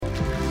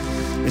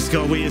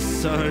God, we are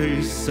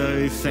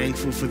so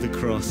thankful for the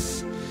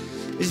cross.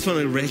 I just want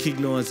to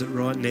recognize it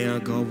right now,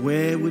 God.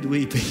 Where would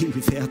we be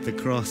without the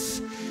cross?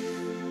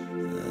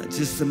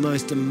 Just the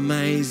most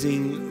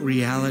amazing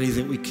reality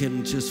that we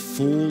can just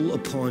fall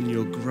upon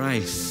your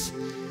grace,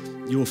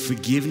 your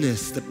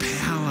forgiveness, the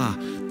power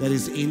that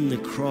is in the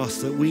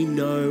cross, that we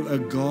know a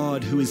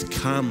God who has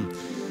come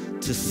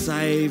to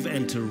save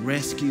and to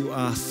rescue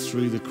us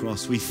through the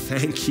cross. We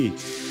thank you.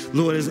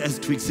 Lord, as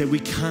Twig said,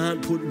 we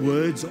can't put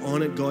words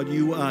on it, God.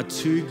 You are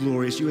too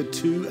glorious. You are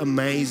too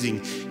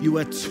amazing. You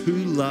are too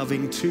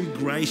loving, too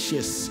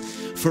gracious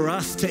for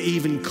us to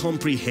even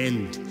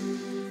comprehend.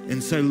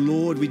 And so,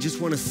 Lord, we just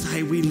want to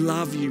say we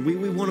love you. We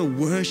want to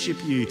worship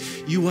you.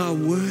 You are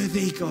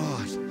worthy,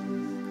 God,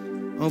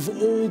 of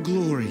all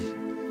glory.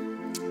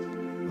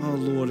 Oh,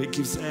 Lord, it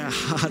gives our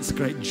hearts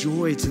great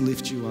joy to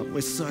lift you up.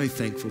 We're so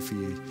thankful for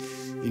you.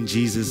 In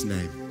Jesus'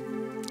 name,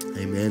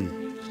 amen.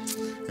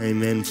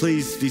 Amen.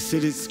 Please be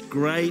seated. It's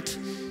great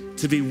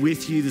to be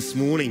with you this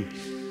morning.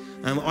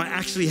 I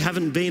actually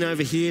haven't been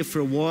over here for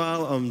a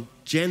while. I'm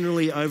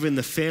generally over in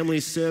the family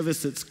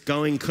service that's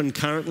going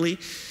concurrently,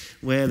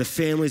 where the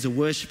families are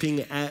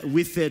worshipping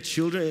with their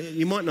children.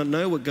 You might not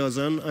know what goes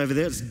on over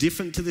there. It's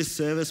different to this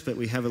service, but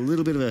we have a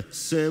little bit of a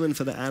sermon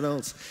for the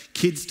adults,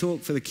 kids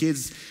talk for the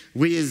kids.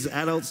 We as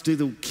adults do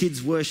the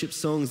kids' worship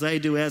songs. They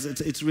do ours.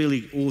 It's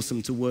really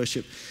awesome to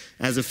worship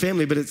as a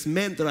family, but it's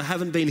meant that I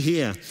haven't been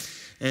here.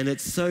 And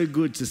it's so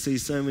good to see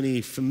so many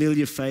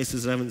familiar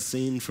faces I haven't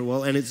seen for a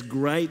while. And it's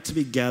great to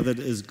be gathered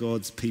as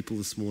God's people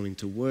this morning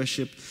to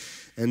worship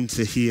and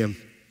to hear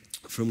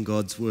from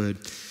God's word.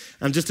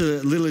 Just a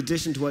little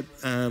addition to what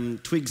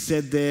Twig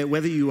said there,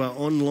 whether you are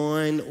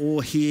online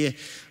or here,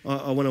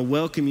 I want to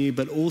welcome you,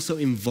 but also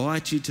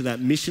invite you to that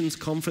missions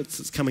conference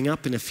that's coming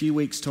up in a few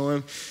weeks'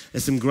 time.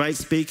 There's some great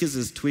speakers,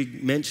 as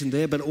Twig mentioned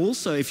there, but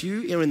also if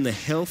you are in the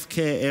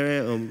healthcare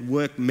area or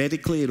work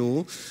medically at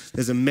all,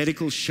 there's a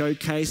medical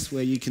showcase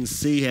where you can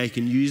see how you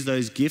can use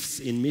those gifts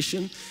in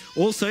mission.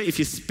 Also, if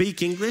you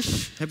speak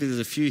English, happy there's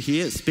a few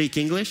here that speak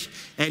English,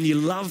 and you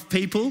love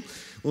people,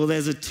 well,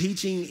 there's a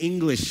teaching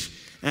English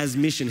as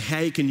mission, how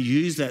you can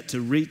use that to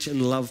reach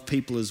and love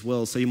people as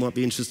well. So you might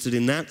be interested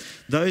in that.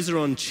 Those are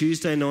on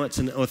Tuesday nights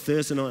or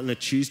Thursday night and a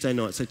Tuesday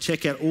night. So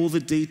check out all the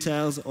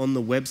details on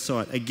the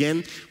website.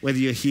 Again, whether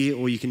you're here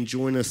or you can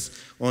join us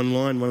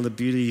online, one of the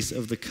beauties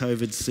of the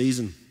COVID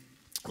season.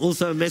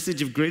 Also a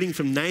message of greeting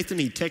from Nathan.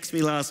 He texted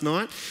me last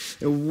night.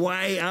 They're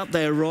way up.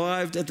 They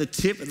arrived at the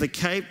tip of the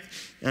Cape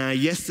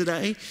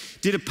yesterday.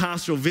 Did a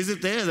pastoral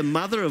visit there. The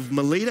mother of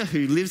Melita,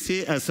 who lives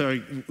here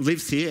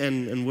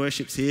and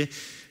worships here,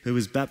 who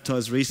was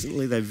baptised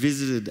recently. They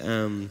visited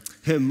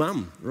her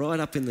mum right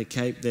up in the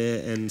Cape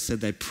there and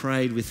said they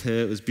prayed with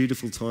her. It was a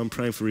beautiful time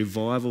praying for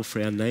revival for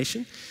our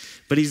nation.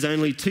 But he's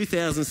only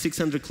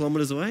 2,600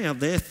 kilometres away up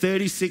there,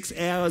 36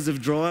 hours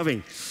of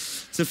driving.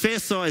 It's a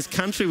fair-sized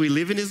country we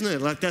live in, isn't it?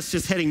 Like that's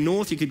just heading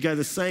north. You could go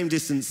the same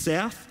distance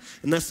south,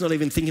 and that's not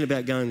even thinking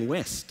about going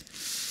west.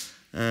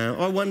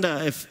 I wonder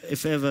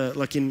if ever,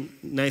 like in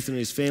Nathan and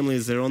his family,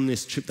 as they're on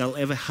this trip, they'll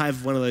ever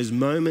have one of those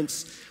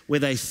moments where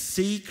they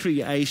see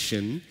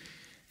creation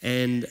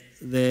and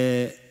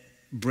their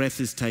breath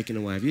is taken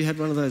away. Have you had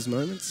one of those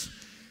moments?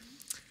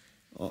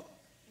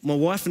 My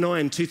wife and I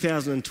in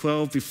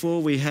 2012,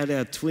 before we had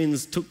our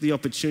twins, took the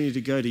opportunity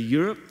to go to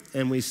Europe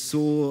and we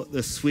saw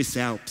the Swiss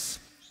Alps.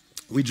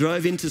 We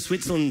drove into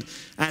Switzerland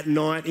at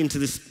night into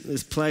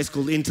this place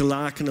called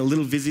Interlaken, a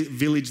little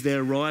village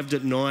there, arrived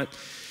at night.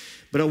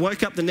 But I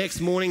woke up the next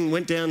morning,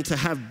 went down to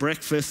have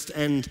breakfast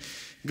and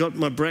got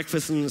my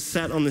breakfast and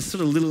sat on this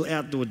sort of little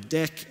outdoor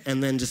deck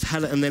and then just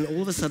had it. And then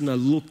all of a sudden I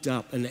looked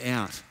up and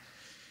out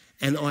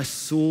and I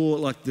saw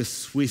like the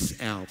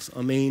Swiss Alps.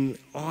 I mean,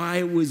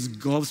 I was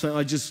gobsmacked.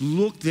 I just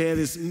looked there,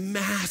 this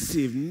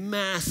massive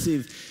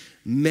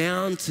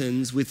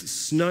mountains with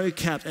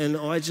snow-capped, and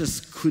I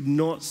just could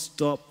not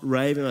stop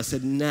raving. I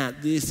said,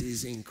 Nat, this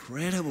is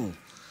incredible.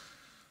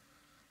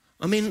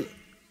 I mean,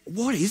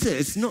 what is it?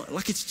 It's not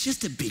like it's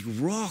just a big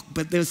rock,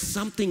 but there's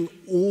something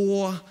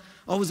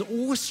I was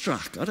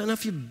awestruck. I don't know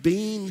if you've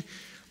been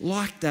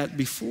like that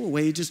before,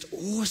 where you're just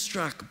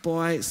awestruck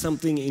by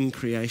something in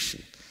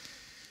creation.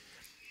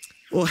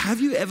 Or have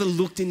you ever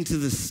looked into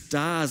the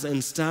stars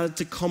and started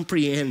to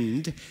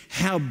comprehend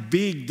how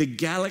big the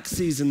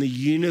galaxies and the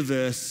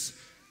universe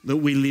that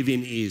we live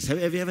in is?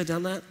 Have you ever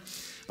done that?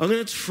 I'm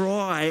going to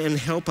try and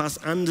help us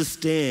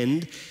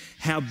understand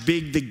how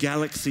big the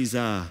galaxies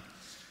are.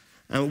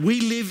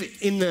 We live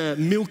in the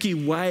Milky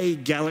Way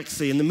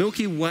galaxy, and the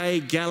Milky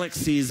Way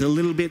galaxy is a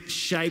little bit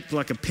shaped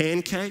like a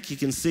pancake. You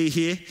can see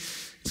here,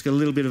 it's got a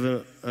little bit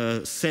of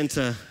a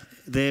centre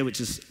there, which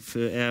is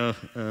for our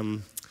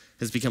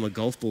has become a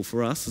golf ball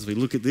for us as we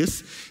look at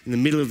this, in the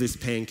middle of this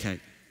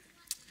pancake.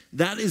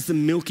 That is the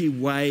Milky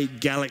Way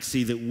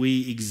galaxy that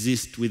we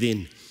exist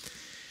within.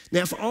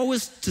 Now, if I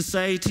was to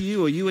say to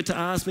you, or you were to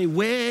ask me,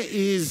 where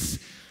is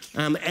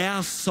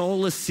our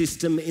solar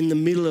system in the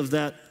middle of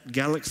that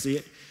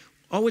galaxy?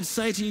 I would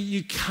say to you,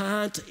 you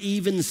can't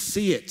even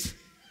see it.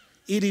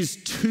 it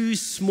is too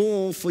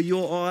small for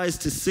your eyes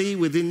to see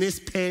within this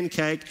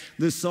pancake,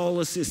 the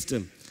solar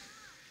system.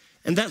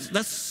 And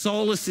that's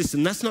solar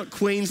system. That's not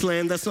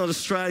Queensland. That's not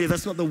Australia.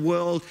 That's not the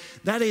world.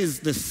 That is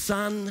the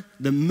sun,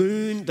 the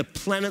moon, the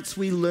planets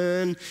we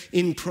learn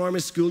in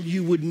primary school.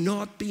 You would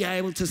not be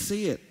able to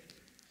see it.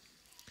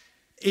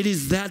 It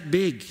is that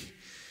big.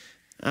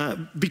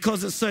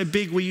 Because it's so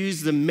big, we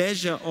use the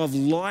measure of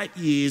light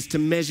years to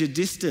measure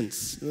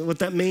distance. What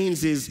that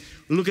means is,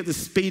 look at the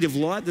speed of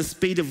light. The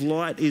speed of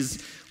light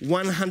is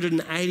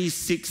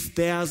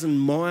 186,000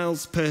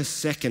 miles per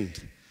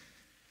second.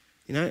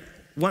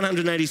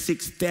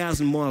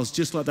 186,000 miles,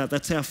 just like that.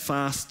 That's how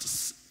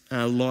fast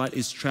light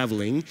is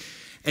traveling.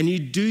 And you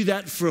do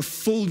that for a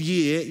full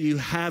year, you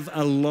have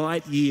a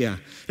light year.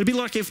 It'd be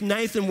like if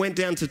Nathan went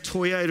down to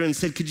Toyota and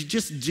said, could you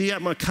just G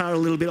up my car a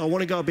little bit? I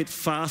want to go a bit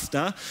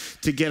faster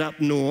to get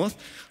up north.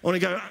 I want to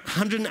go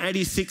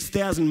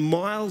 186,000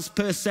 miles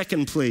per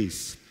second,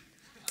 please.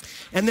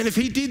 And then if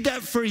he did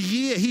that for a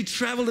year, he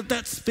traveled at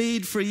that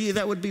speed for a year,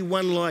 that would be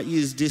 1 light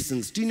year's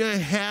distance. Do you know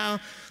how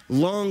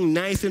long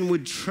Nathan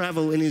would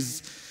travel in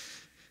his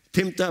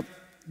pimped up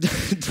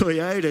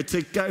Toyota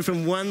to go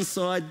from one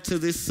side to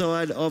this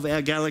side of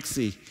our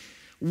galaxy?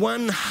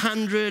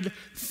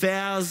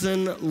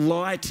 100,000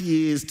 light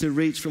years to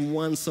reach from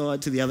one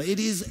side to the other. It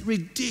is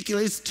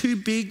ridiculous. It's too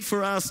big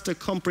for us to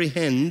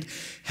comprehend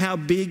how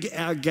big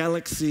our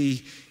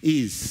galaxy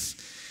is.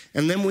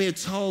 And then we are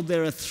told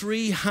there are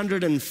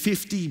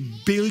 350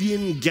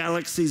 billion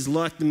galaxies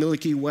like the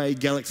Milky Way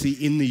galaxy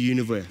in the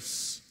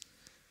universe.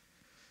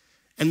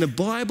 And the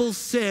Bible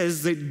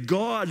says that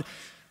God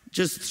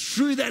just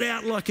threw that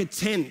out like a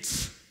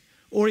tent,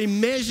 or he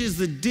measures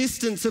the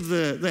distance of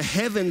the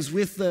heavens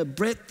with the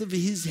breadth of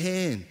his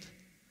hand.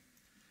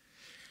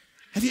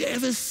 Have you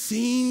ever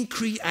seen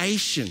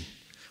creation,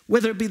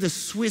 whether it be the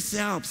Swiss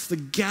Alps, the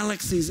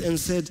galaxies, and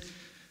said,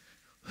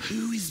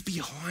 who is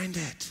behind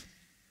it?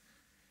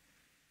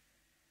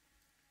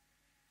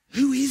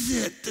 Who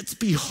is it that's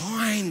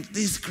behind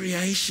this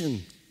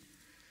creation?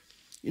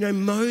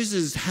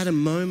 Moses had a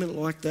moment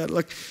like that.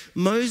 Like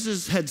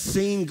Moses had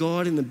seen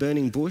God in the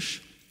burning bush.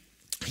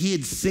 He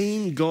had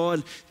seen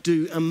God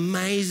do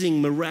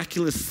amazing,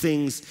 miraculous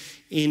things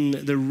in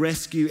the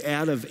rescue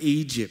out of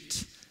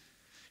Egypt.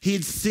 He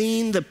had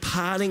seen the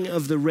parting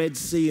of the Red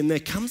Sea, and there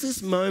comes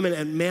this moment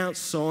at Mount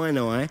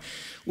Sinai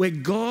where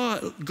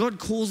God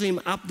calls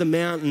him up the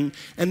mountain,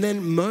 and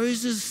then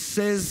Moses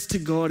says to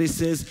God, he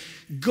says,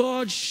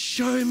 God,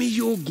 show me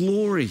your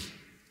glory.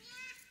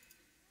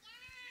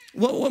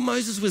 What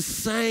Moses was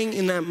saying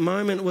in that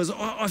moment was,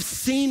 I've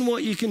seen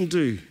what you can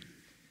do.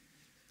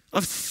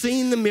 I've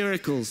seen the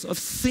miracles. I've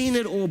seen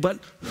it all, but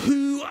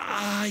who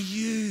are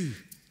you?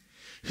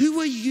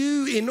 Who are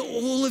you in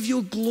all of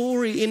your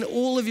glory, in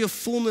all of your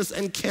fullness,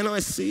 and can I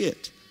see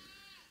it?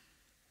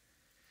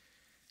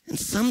 And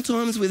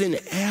sometimes within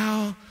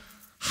our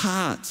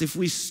hearts, if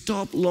we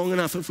stop long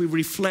enough, if we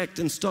reflect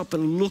and stop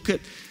and look at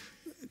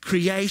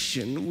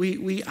creation,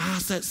 we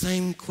ask that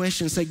same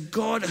question, say,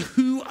 God,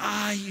 who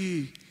are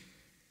you?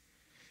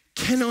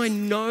 Can I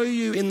know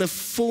you in the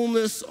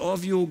fullness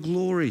of your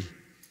glory?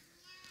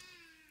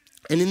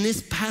 And in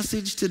this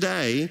passage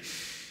today,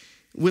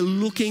 we're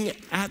looking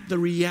at the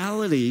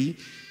reality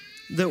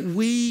that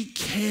we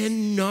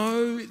can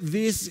know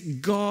this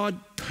God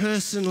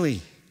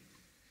personally.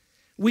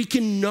 We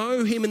can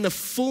know him in the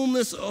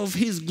fullness of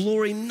his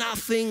glory,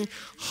 nothing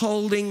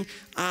holding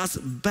us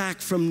back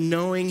from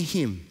knowing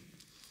him.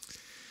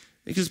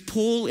 Because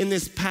Paul, in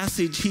this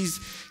passage, he's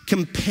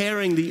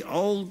comparing the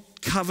old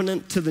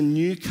covenant to the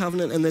new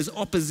covenant, and there's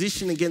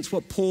opposition against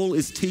what Paul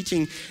is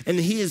teaching, and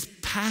he is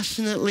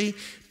passionately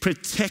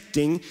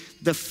protecting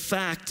the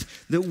fact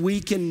that we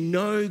can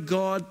know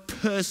God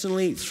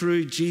personally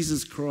through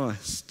Jesus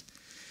Christ.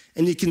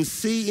 And you can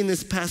see in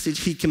this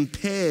passage he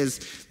compares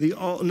the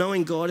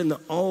knowing God in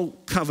the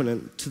old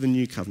covenant to the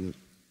new covenant.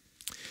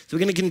 So we're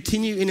going to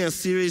continue in our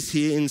series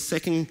here in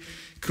 2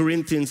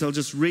 Corinthians. I'll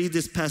just read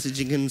this passage.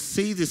 You can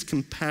see this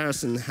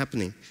comparison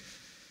happening.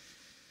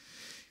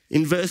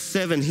 In verse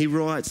 7, he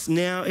writes,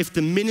 now if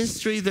the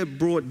ministry that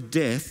brought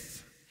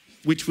death,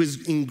 which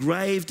was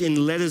engraved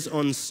in letters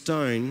on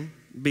stone,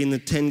 being the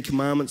 10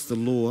 Commandments, the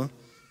law,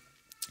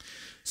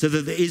 so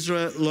that the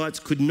Israelites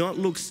could not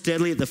look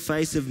steadily at the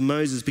face of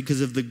Moses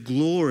because of the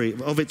glory,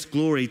 of its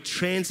glory,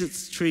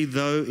 transitory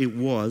though it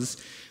was,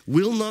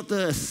 will not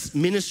the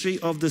ministry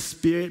of the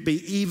Spirit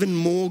be even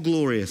more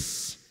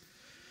glorious?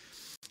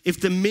 If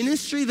the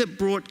ministry that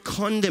brought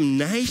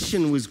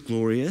condemnation was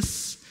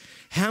glorious,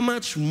 how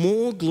much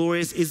more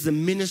glorious is the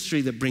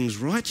ministry that brings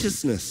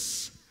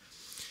righteousness?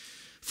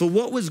 For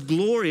what was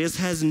glorious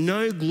has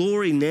no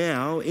glory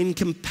now in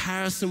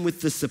comparison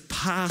with the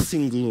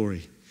surpassing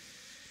glory.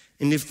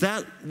 And if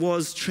that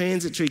was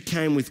transitory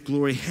came with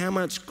glory, how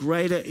much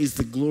greater is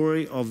the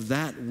glory of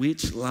that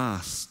which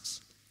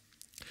lasts?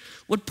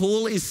 What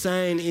Paul is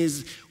saying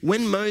is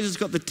when Moses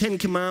got the 10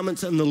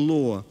 Commandments and the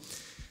law,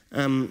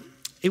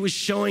 it was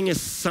showing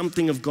us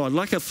something of God,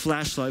 like a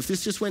flashlight. If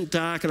this just went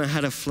dark and I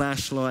had a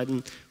flashlight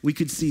and we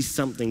could see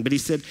something. But he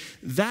said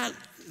that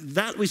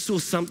that we saw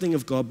something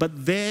of God,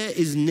 but there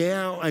is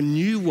now a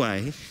new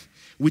way,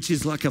 which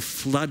is like a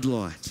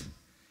floodlight.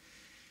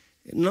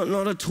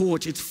 Not a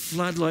torch, it's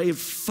floodlight. It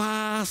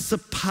far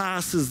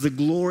surpasses the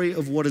glory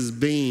of what has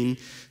been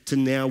to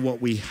now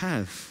what we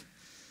have.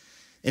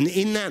 And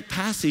in that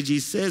passage, he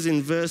says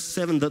in verse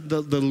 7 that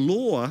the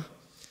law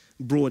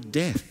brought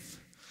death.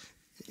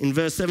 In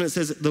verse 7 it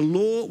says the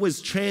law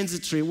was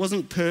transitory, it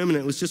wasn't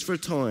permanent, it was just for a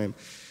time.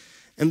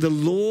 And the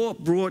law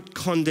brought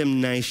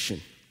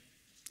condemnation.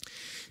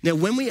 Now,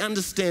 when we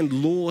understand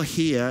law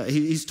here,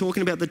 he's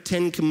talking about the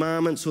 10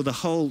 Commandments, or the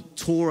whole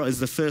Torah is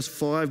the first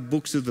 5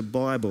 books of the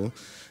Bible.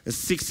 There's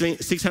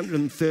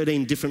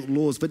 613 different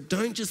laws. But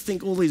don't just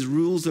think all these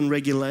rules and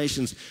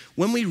regulations.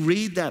 When we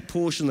read that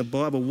portion of the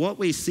Bible, what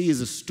we see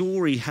is a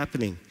story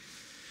happening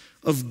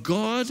of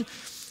God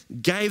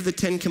gave the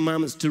 10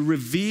 Commandments to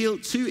reveal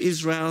to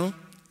Israel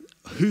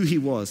who he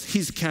was,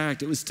 his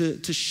character. It was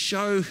to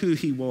show who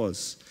he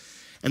was.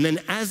 And then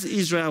as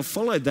Israel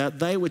followed that,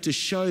 they were to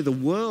show the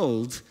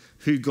world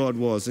who God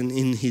was and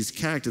in his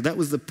character. That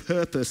was the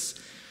purpose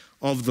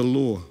of the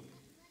law.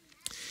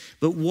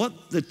 But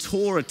what the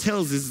Torah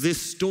tells is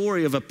this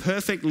story of a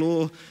perfect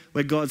law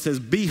where God says,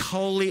 be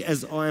holy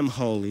as I am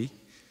holy,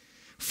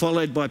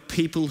 followed by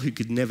people who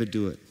could never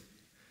do it.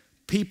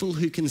 People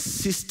who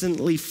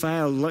consistently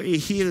fail. Like you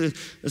hear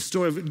the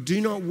story of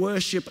do not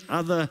worship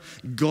other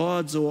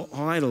gods or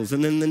idols.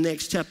 And then the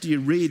next chapter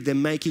you read, they're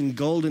making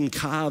golden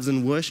calves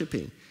and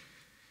worshiping.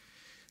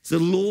 So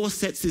the law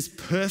sets this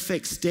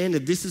perfect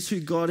standard. This is who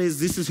God is.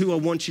 This is who I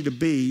want you to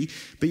be.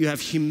 But you have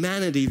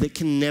humanity that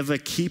can never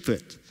keep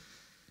it.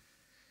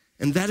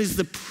 And that is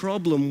the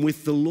problem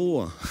with the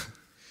law.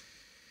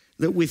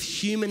 That with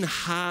human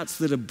hearts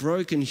that are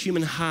broken,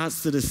 human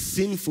hearts that are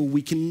sinful,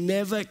 we can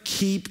never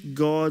keep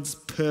God's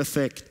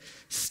perfect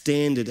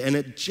standard. And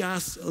it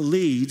just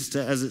leads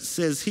to, as it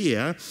says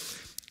here,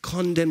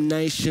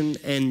 condemnation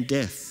and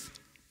death.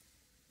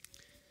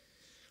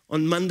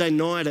 On Monday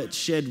night at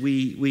Shed,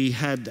 we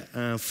had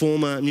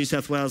former New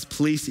South Wales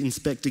Police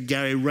Inspector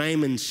Gary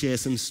Raymond share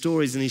some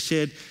stories, and he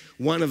shared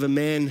one of a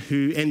man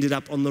who ended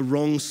up on the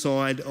wrong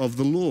side of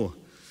the law.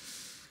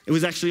 It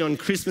was actually on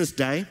Christmas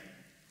Day.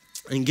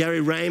 And Gary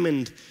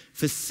Raymond,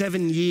 for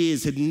 7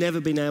 years, had never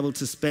been able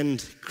to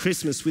spend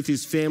Christmas with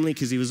his family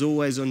because he was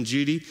always on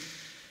duty.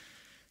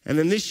 And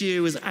then this year he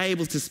was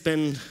able to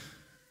spend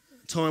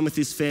time with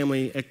his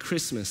family at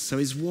Christmas. So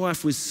his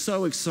wife was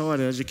so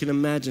excited, as you can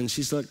imagine.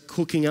 She's like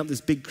cooking up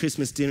this big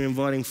Christmas dinner,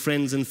 inviting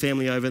friends and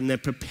family over, and they're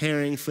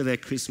preparing for their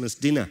Christmas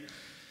dinner.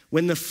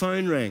 When the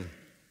phone rang.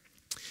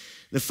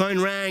 The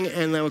phone rang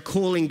and they were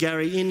calling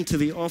Gary into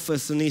the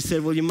office, and he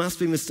said, well, you must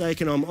be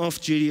mistaken. I'm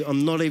off duty.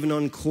 I'm not even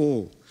on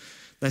call.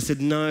 They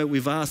said, no,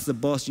 we've asked the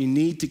boss, you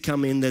need to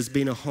come in. There's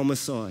been a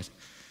homicide.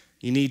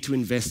 You need to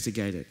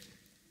investigate it.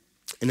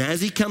 And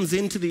as he comes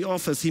into the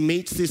office, he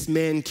meets this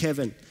man,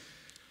 Kevin.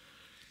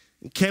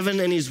 Kevin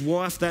and his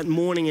wife that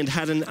morning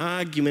had an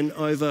argument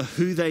over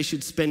who they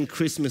should spend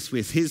Christmas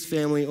with, his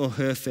family or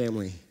her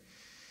family.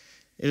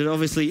 It had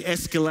obviously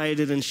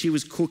escalated, and she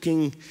was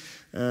cooking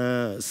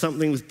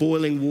something with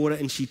boiling water,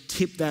 and she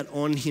tipped that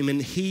on him,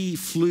 and he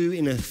flew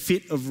in a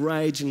fit of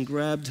rage and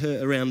grabbed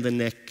her around the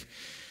neck.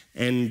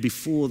 And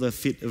before the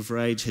fit of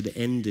rage had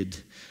ended,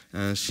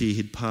 she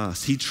had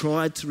passed. He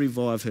tried to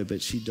revive her,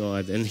 but she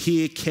died. And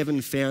here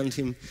Kevin found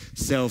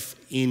himself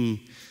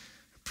in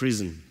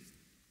prison.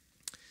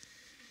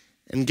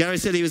 And Gary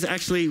said he was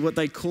actually what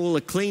they call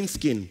a clean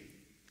skin.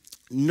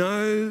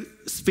 No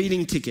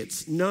speeding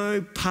tickets,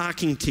 no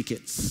parking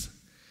tickets.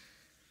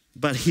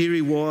 But here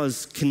he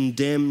was,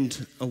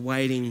 condemned,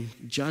 awaiting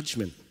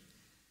judgment.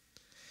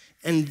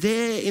 And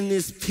there in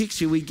this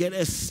picture, we get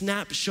a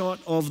snapshot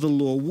of the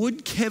law.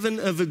 Would Kevin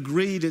have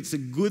agreed it's a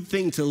good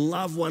thing to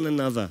love one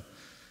another,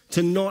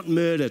 to not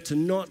murder, to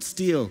not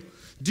steal?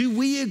 Do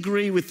we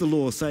agree with the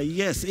law? Say,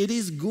 yes, it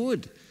is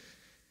good.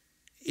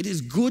 It is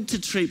good to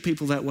treat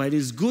people that way. It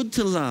is good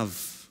to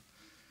love.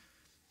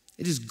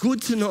 It is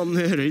good to not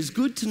murder. It is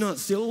good to not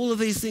steal. All of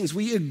these things.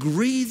 We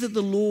agree that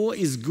the law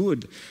is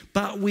good.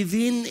 But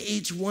within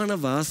each one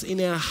of us,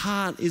 in our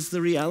heart, is the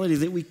reality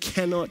that we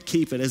cannot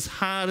keep it. As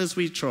hard as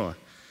we try,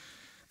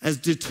 as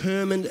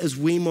determined as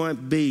we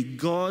might be,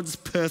 God's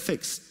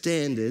perfect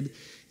standard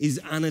is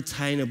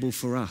unattainable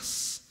for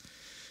us.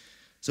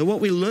 So what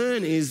we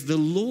learn is the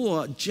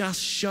law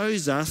just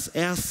shows us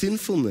our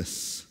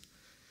sinfulness.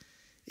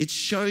 It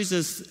shows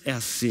us our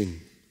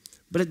sin.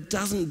 But it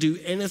doesn't do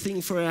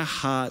anything for our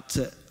heart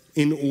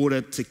in order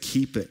to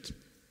keep it.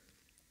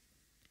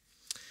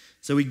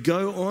 So we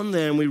go on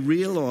there and we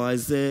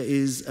realize there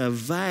is a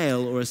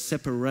veil or a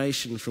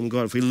separation from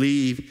God. If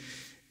we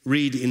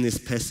read in this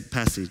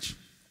passage,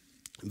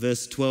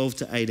 verse 12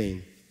 to 18.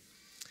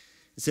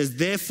 It says,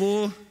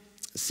 therefore,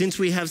 since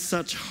we have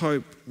such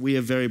hope, we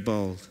are very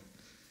bold.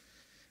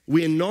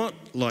 We are not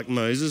like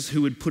Moses,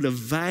 who would put a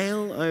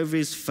veil over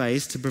his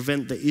face to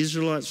prevent the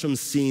Israelites from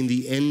seeing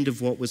the end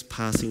of what was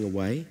passing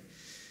away.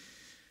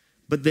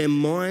 But their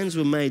minds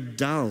were made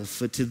dull,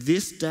 for to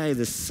this day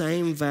the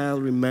same veil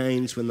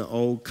remains when the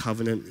old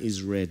covenant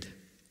is read.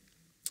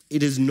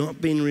 it has not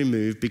been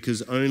removed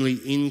because only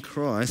in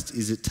Christ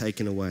is it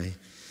taken away.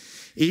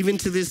 Even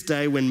to this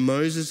day, when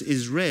Moses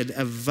is read,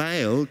 a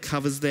veil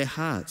covers their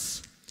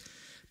hearts.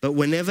 But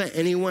whenever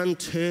anyone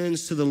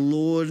turns to the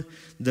Lord,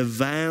 the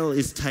veil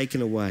is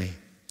taken away.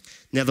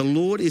 Now the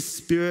Lord is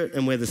Spirit,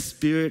 and where the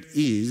Spirit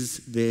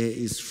is, there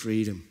is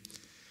freedom.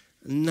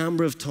 A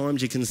number of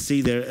times you can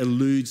see there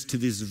alludes to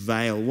this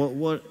veil.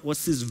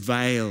 What's this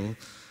veil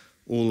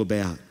all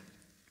about?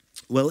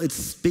 Well, it's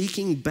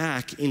speaking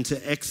back into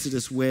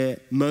Exodus where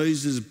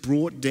Moses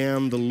brought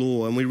down the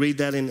law. And we read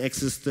that in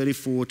Exodus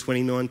 34,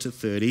 29 to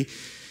 30.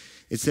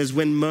 It says,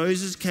 when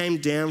Moses came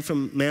down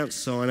from Mount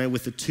Sinai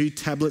with the 2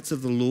 tablets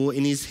of the law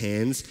in his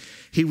hands,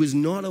 he was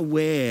not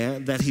aware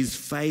that his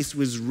face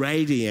was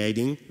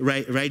radiant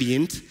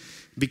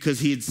because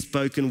he had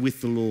spoken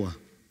with the law.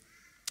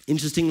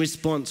 Interesting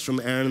response from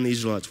Aaron and the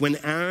Israelites. When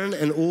Aaron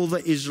and all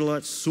the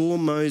Israelites saw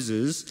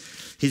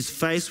Moses, his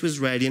face was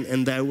radiant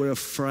and they were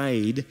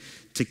afraid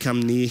to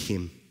come near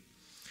him.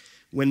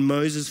 When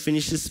Moses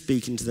finished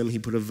speaking to them, he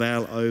put a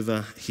veil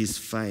over his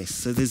face.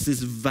 So there's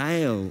this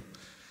veil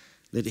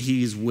that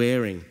he is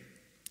wearing.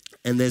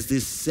 And there's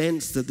this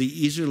sense that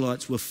the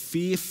Israelites were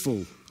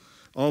fearful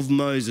of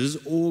Moses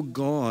or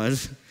God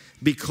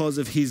because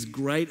of his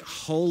great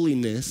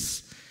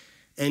holiness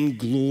and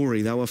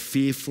glory. They were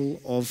fearful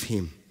of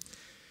him.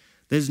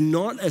 There's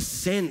not a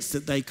sense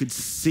that they could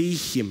see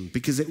him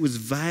because it was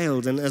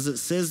veiled. And as it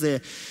says there,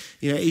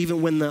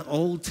 even when the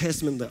Old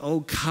Testament, the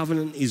Old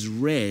Covenant is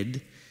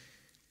read,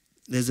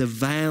 there's a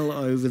veil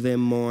over their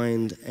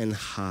mind and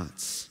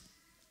hearts.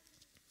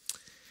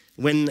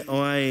 When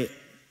I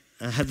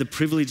had the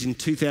privilege in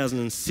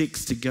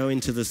 2006 to go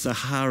into the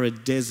Sahara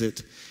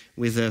Desert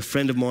with a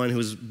friend of mine who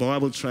was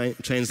Bible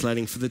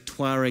translating for the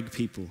Tuareg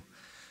people.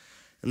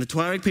 And the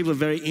Tuareg people are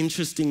very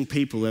interesting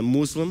people. They're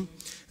Muslim,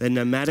 they're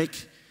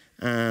nomadic,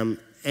 and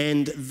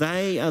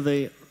they are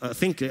the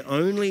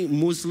only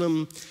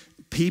Muslim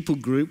people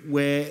group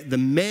where the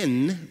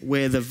men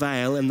wear the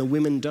veil and the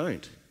women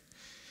don't.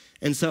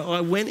 And so I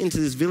went into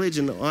this village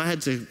and I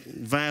had to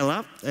veil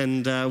up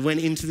and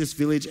went into this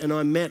village, and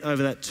I met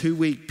over that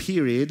 2-week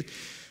period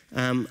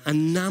a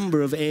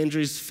number of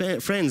Andrew's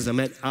friends. I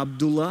met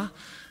Abdullah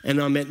and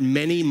I met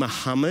many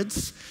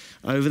Muhammads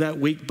over that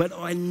week, but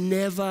I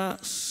never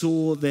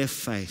saw their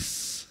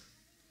face.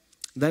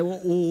 They were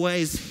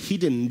always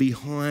hidden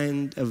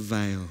behind a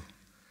veil.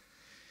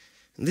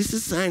 And this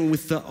is saying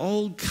with the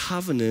Old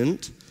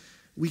Covenant,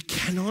 we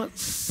cannot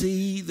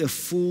see the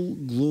full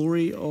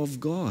glory of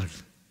God.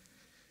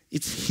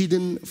 It's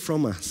hidden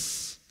from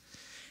us.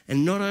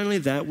 And not only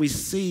that, we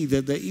see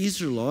that the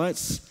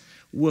Israelites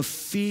were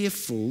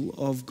fearful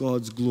of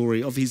God's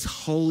glory, of his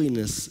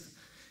holiness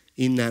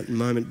in that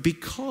moment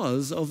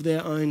because of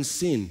their own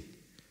sin.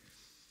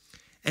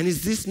 And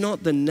is this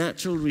not the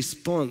natural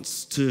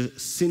response to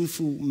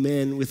sinful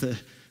men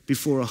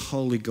before a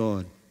holy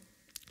God?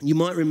 You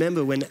might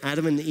remember when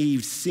Adam and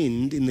Eve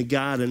sinned in the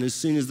garden, as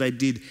soon as they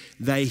did,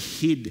 they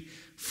hid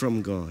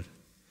from God.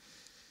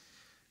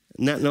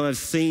 Nat and I have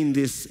seen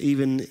this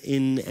even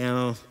in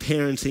our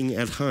parenting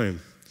at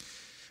home.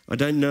 I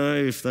don't know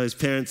if those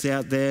parents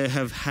out there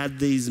have had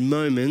these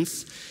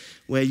moments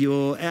where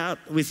you're out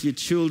with your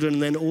children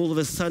and then all of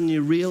a sudden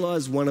you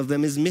realise one of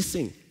them is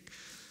missing.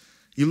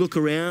 You look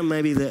around,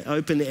 maybe the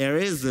open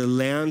areas, the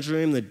lounge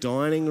room, the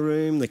dining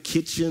room, the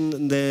kitchen,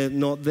 and they're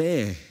not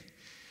there.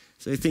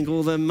 So you think,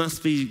 they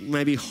must be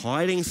maybe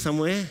hiding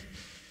somewhere.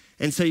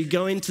 And so you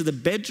go into the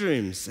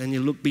bedrooms and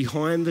you look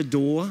behind the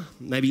door,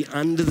 maybe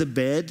under the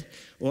bed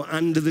or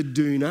under the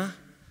doona.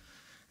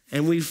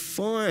 And we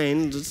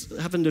find, it's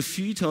happened a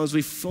few times,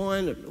 we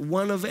find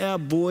one of our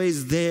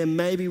boys there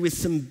maybe with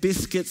some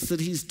biscuits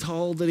that he's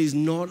told that he's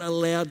not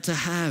allowed to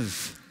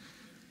have.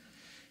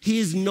 He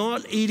is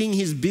not eating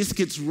his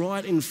biscuits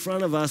right in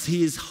front of us.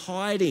 He is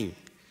hiding.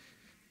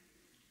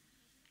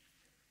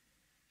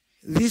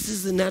 This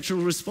is the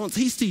natural response.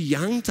 He's too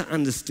young to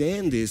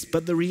understand this,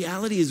 but the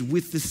reality is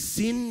with the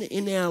sin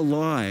in our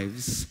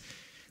lives,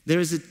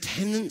 there is a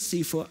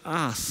tendency for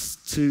us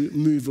to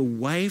move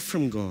away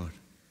from God,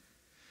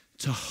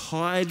 to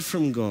hide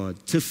from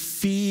God, to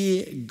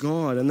fear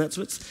God. And that's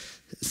what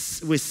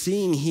we're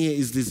seeing here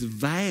is this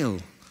veil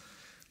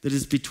that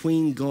is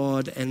between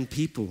God and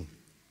people.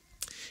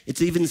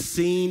 It's even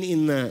seen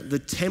in the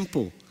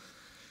temple.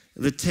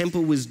 The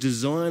temple was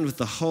designed with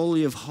the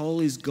Holy of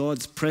Holies,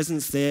 God's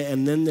presence there,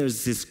 and then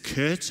there's this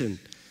curtain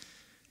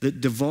that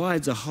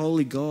divides a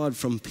holy God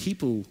from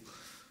people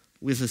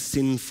with a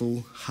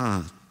sinful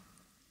heart.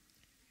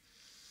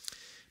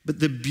 But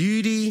the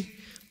beauty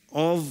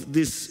of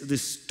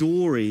this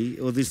story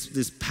or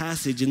this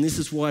passage, and this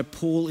is why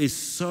Paul is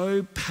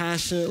so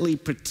passionately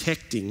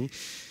protecting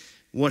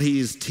what he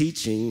is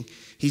teaching,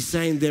 he's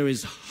saying there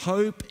is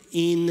hope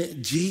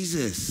in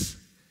Jesus.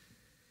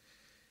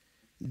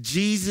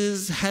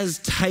 Jesus has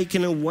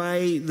taken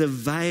away the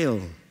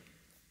veil.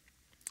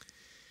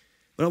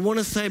 But I want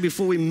to say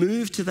before we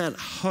move to that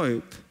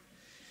hope,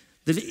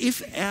 That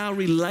if our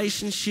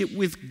relationship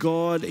with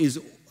God is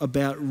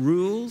about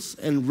rules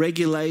and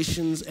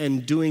regulations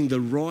and doing the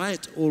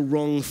right or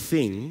wrong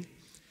thing,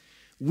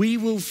 we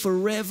will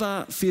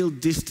forever feel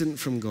distant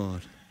from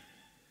God.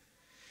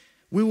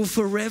 We will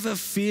forever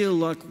feel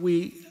like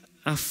we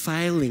are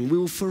failing. We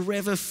will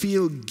forever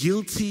feel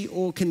guilty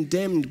or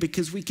condemned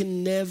because we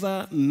can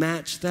never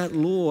match that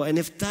law. And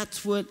if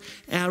that's what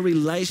our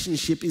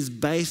relationship is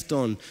based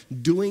on,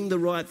 doing the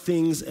right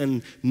things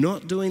and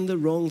not doing the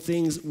wrong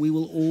things, we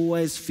will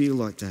always feel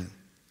like that.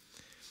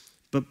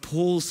 But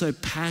Paul so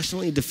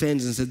passionately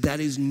defends and said that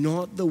is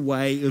not the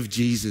way of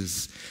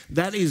Jesus.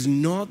 That is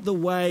not the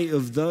way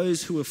of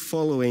those who are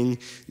following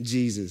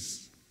Jesus.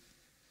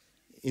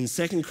 In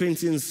 2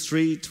 Corinthians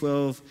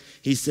 3:12,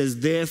 he says,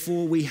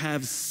 therefore we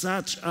have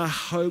such a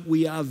hope,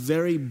 we are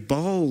very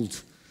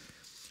bold.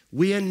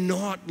 We are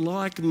not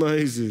like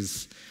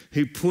Moses,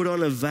 who put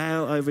on a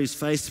veil over his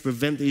face to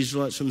prevent the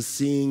Israelites from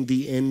seeing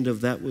the end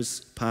of that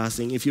was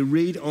passing. If you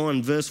read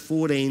on, verse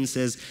 14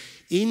 says,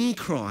 in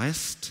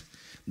Christ,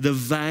 the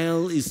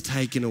veil is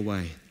taken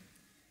away.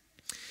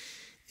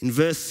 In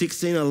verse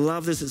 16, I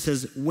love this, it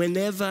says,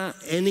 whenever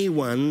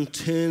anyone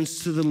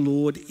turns to the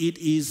Lord, it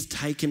is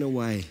taken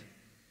away.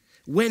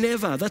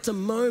 Whenever, that's a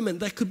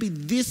moment, that could be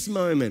this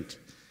moment,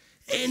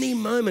 any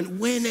moment,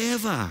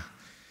 whenever.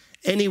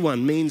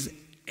 Anyone means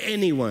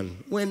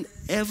anyone.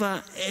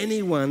 Whenever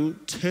anyone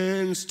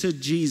turns to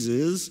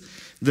Jesus,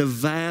 the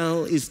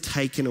veil is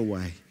taken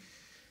away.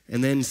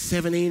 And then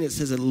 17, it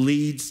says it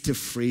leads to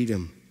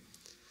freedom.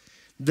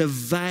 The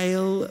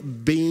veil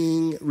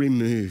being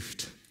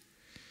removed.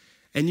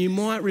 And you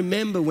might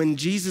remember when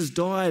Jesus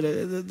died,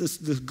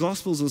 the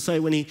Gospels will say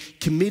when he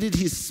committed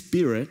his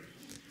spirit,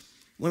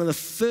 one of the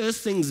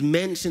first things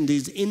mentioned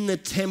is in the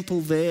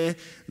temple there,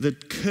 the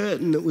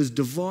curtain that was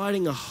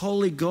dividing a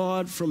holy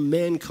God from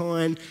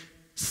mankind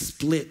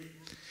split.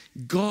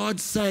 God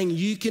saying,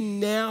 you can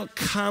now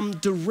come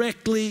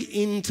directly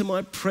into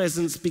my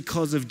presence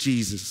because of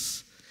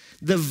Jesus.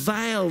 The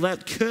veil,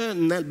 that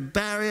curtain, that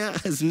barrier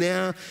has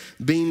now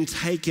been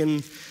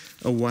taken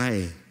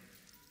away.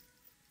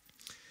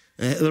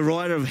 The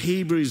writer of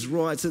Hebrews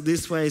writes it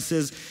this way, he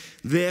says,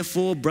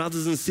 therefore,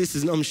 brothers and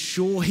sisters, and I'm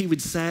sure he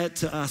would say it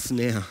to us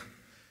now.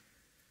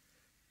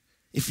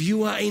 If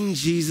you are in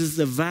Jesus,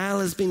 the veil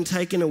has been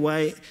taken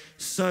away.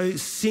 So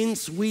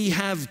since we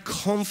have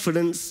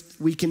confidence,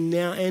 we can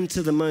now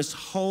enter the most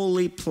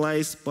holy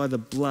place by the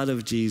blood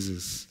of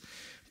Jesus,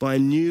 by a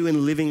new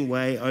and living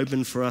way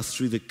opened for us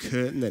through the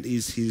curtain that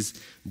is his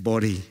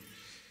body.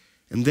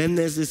 And then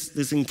there's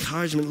this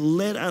encouragement.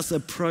 Let us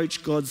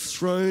approach God's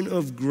throne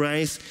of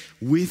grace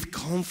with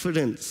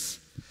confidence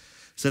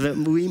so that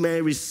we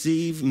may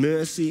receive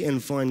mercy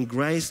and find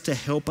grace to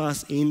help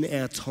us in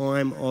our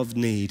time of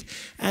need.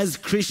 As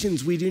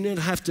Christians, we do not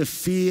have to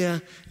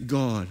fear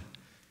God.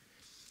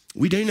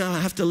 We do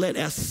not have to let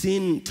our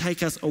sin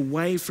take us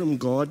away from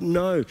God.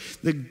 No,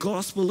 the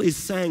gospel is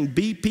saying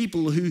be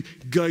people who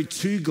go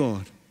to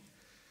God.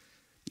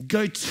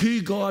 Go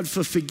to God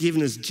for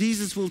forgiveness.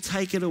 Jesus will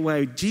take it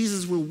away.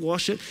 Jesus will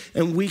wash it,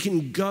 and we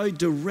can go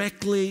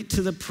directly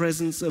to the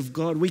presence of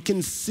God. We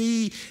can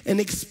see and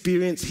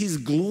experience his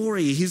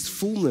glory, his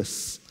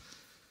fullness.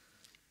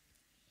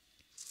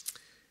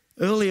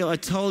 Earlier, I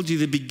told you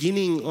the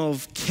beginning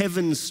of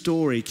Kevin's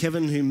story,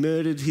 Kevin who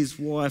murdered his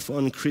wife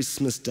on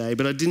Christmas Day,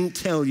 but I didn't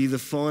tell you the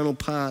final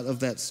part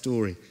of that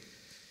story.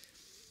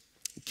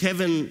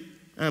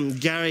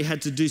 Gary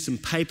had to do some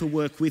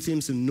paperwork with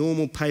him, some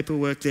normal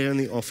paperwork there in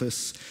the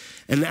office.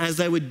 And as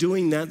they were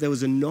doing that, there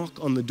was a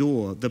knock on the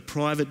door, the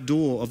private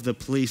door of the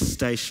police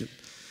station.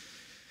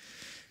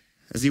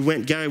 As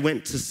Gary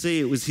went to see,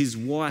 it was his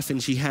wife,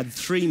 and she had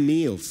 3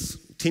 meals,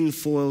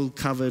 tinfoil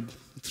covered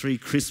 3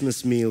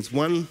 Christmas meals.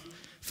 One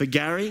for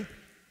Gary,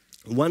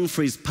 one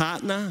for his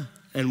partner,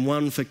 and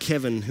one for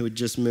Kevin, who had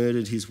just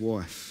murdered his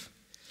wife.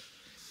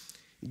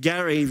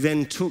 Gary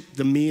then took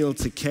the meal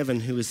to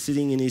Kevin, who was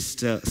sitting in his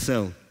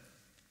cell,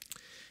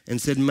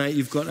 and said, mate,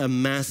 you've got a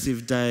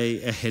massive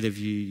day ahead of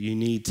you. You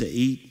need to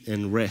eat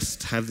and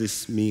rest. Have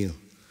this meal.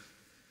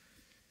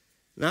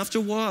 And after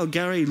a while,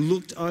 Gary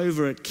looked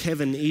over at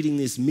Kevin eating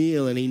this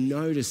meal, and he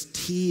noticed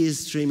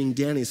tears streaming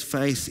down his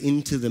face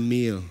into the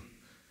meal.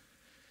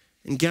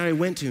 And Gary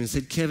went to him and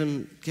said,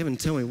 Kevin,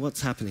 tell me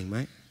what's happening,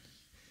 mate.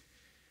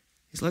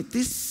 He's like,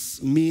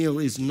 this meal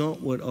is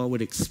not what I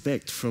would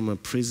expect from a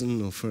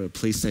prison or for a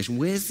police station.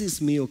 Where's this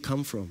meal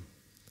come from?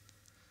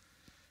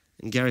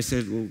 And Gary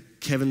said, well,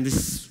 Kevin,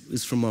 this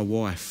is from my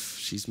wife.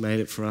 She's made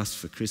it for us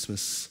for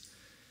Christmas.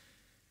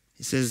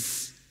 He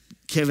says,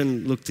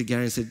 Kevin looked at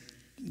Gary and said,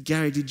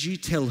 Gary, did you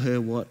tell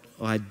her what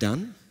I'd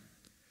done?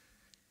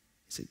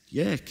 He said,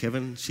 yeah,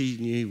 Kevin, she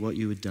knew what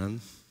you had done.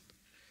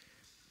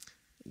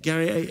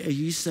 Gary, are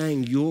you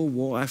saying your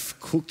wife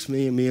cooked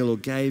me a meal or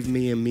gave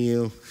me a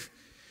meal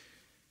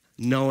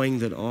knowing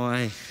that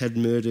I had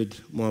murdered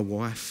my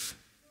wife?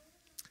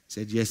 He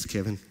said, yes,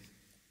 Kevin.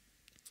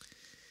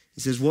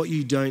 He says, what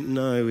you don't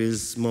know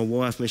is my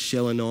wife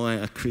Michelle and I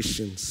are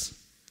Christians.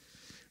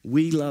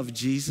 We love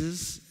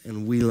Jesus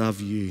and we love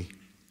you.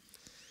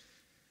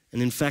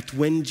 And in fact,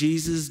 when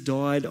Jesus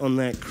died on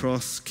that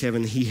cross,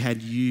 Kevin, he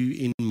had you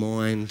in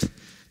mind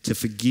to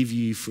forgive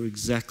you for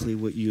exactly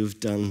what you have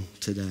done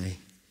today.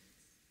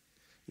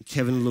 And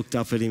Kevin looked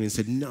up at him and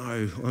said,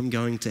 no, I'm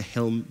going to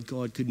hell.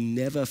 God could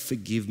never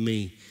forgive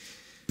me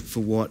for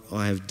what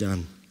I have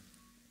done.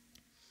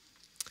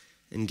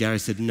 And Gary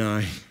said,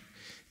 no,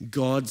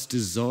 God's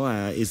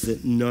desire is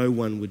that no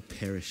one would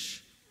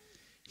perish.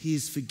 He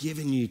has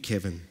forgiven you,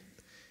 Kevin,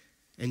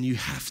 and you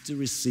have to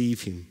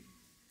receive him.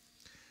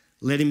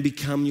 Let him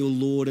become your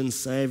Lord and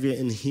Saviour,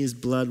 and his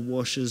blood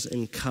washes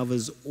and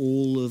covers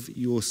all of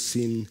your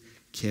sin,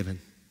 Kevin.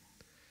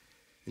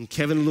 And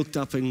Kevin looked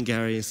up at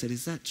Gary and said,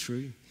 is that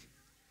true?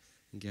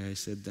 And Gary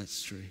said,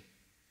 that's true.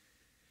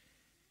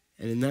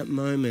 And in that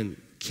moment,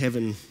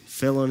 Kevin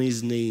fell on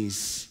his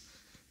knees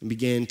and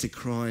began to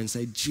cry and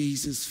say,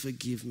 Jesus,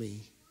 forgive me,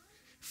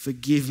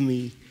 forgive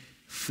me,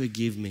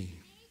 forgive me.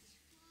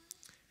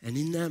 And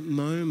in that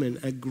moment,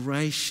 a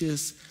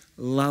gracious,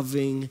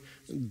 loving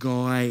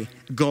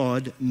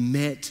God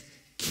met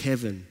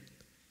Kevin,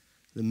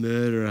 the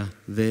murderer,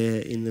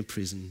 there in the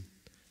prison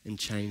and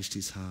changed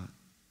his heart.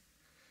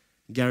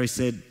 Gary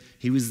said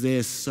he was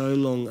there so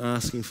long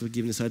asking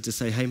forgiveness, I had to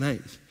say, hey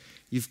mate,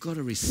 you've got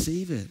to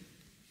receive it.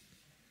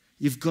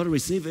 You've got to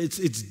receive it.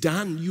 It's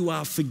done. You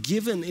are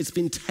forgiven. It's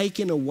been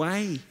taken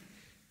away.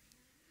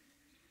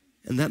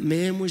 And that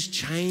man was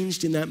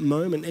changed in that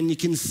moment. And you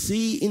can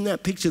see in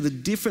that picture the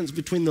difference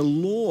between the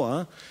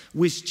law,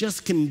 which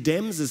just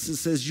condemns us. It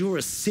says you're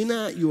a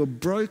sinner, you are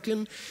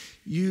broken,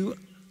 you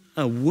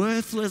are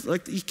worthless.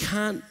 Like you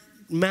can't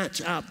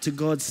match up to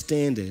God's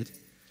standard.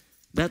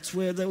 That's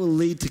where that will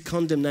lead to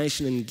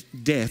condemnation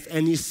and death.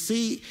 And you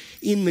see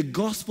in the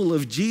gospel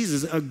of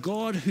Jesus a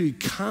God who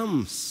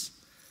comes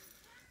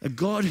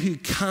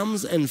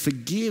and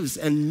forgives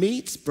and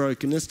meets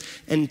brokenness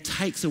and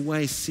takes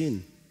away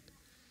sin.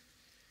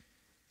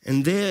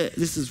 And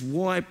this is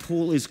why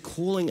Paul is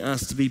calling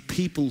us to be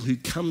people who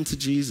come to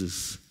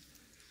Jesus.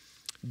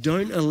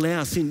 Don't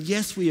allow sin.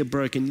 Yes, we are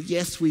broken.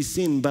 Yes, we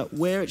sin. But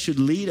where it should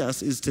lead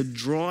us is to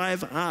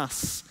drive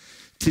us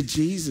to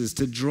Jesus,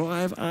 to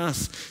drive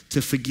us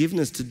to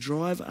forgiveness, to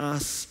drive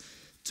us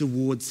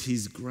towards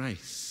his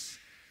grace.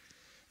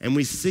 And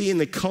we see in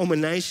the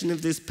culmination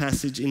of this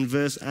passage in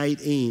verse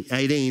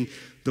 18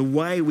 the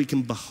way we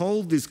can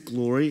behold this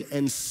glory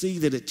and see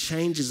that it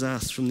changes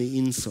us from the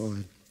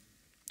inside.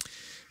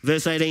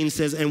 Verse 18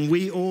 says, and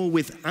we all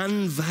with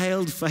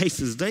unveiled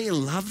faces. Don't you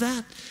love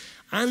that?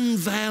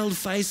 Unveiled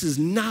faces,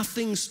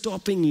 nothing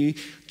stopping you,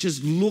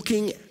 just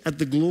looking at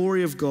the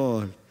glory of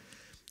God.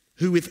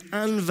 Who with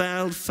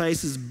unveiled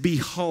faces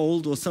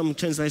behold, or some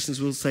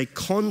translations will say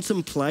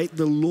contemplate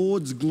the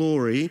Lord's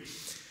glory,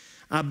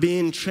 are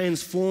being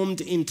transformed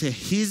into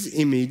his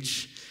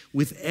image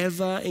with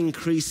ever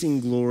increasing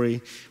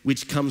glory,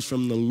 which comes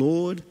from the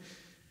Lord,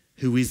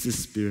 who is the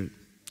Spirit.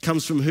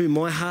 Comes from who?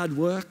 My hard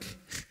work?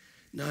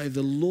 No,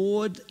 the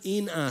Lord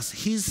in us,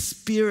 his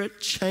Spirit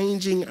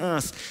changing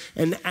us.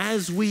 And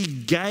as we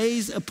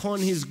gaze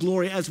upon his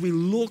glory, as we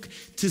look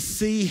to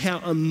see how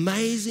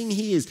amazing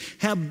he is,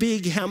 how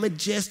big, how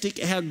majestic,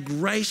 how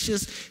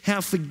gracious,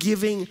 how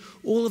forgiving,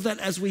 all of that,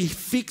 as we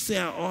fix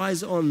our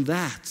eyes on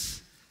that,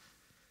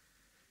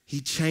 he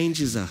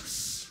changes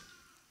us.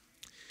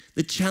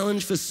 The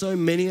challenge for so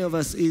many of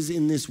us is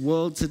in this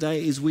world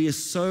today is we are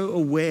so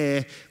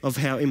aware of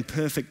how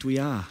imperfect we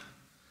are.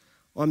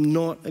 I'm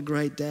not a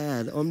great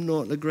dad. I'm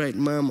not a great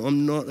mum.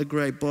 I'm not a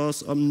great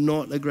boss. I'm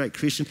not a great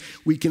Christian.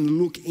 We can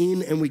look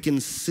in and we can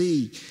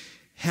see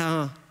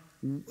how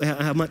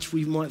much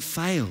we might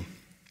fail.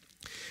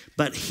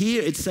 But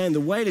here it's saying the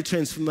way to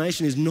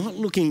transformation is not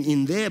looking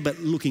in there, but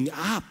looking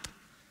up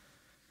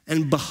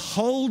and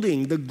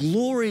beholding the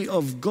glory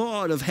of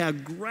God, of how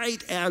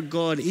great our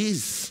God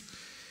is,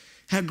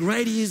 how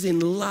great he is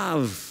in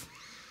love.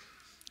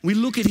 We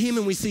look at him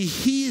and we see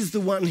he is the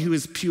one who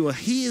is pure.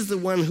 He is the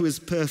one who is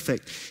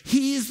perfect.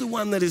 He is the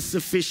one that is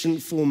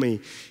sufficient for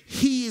me.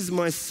 He is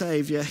my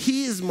Savior.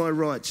 He is my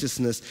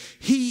righteousness.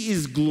 He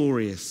is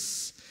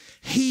glorious.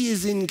 He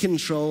is in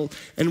control.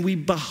 And we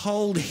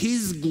behold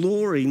his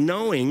glory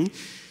knowing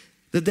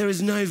that there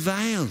is no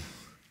veil.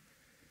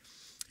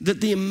 That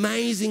the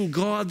amazing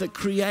God that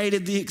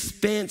created the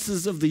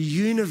expanses of the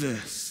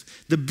universe,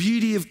 the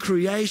beauty of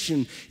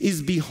creation,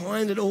 is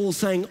behind it all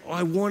saying,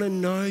 I want to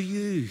know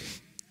you.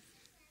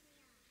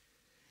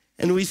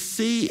 And we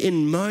see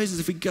in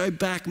Moses, if we go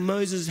back,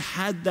 Moses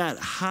had that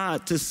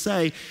heart to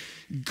say,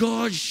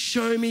 God,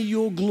 show me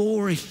your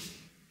glory.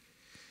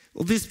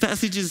 Well, this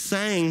passage is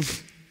saying,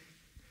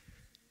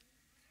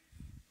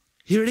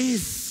 here it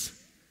is.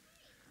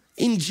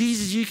 In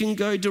Jesus, you can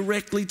go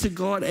directly to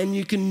God and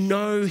you can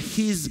know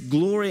his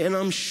glory. And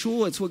I'm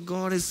sure it's what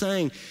God is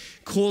saying,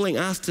 calling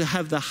us to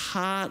have the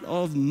heart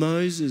of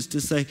Moses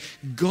to say,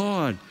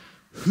 God,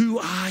 who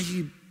are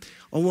you?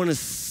 I want to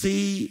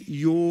see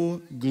your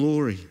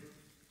glory.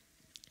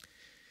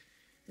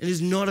 It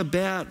is not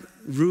about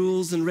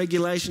rules and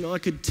regulation. I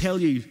could tell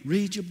you,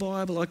 read your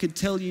Bible. I could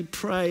tell you,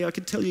 pray. I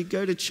could tell you,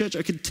 go to church.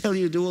 I could tell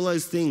you, do all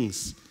those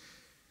things.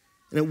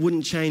 And it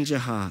wouldn't change your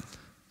heart.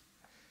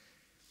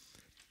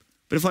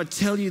 But if I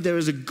tell you there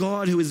is a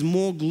God who is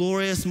more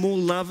glorious, more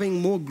loving,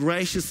 more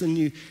gracious than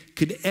you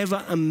could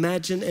ever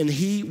imagine, and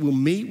he will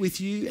meet with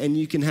you and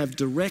you can have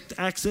direct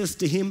access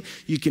to him,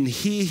 you can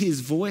hear his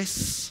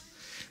voice,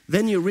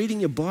 then your reading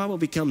your Bible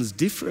becomes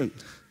different.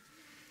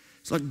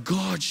 It's like,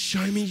 God,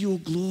 show me your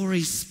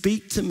glory,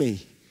 speak to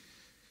me.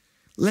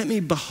 Let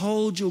me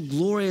behold your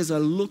glory as I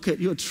look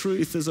at your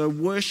truth, as I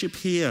worship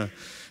here,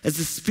 as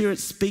the Spirit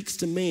speaks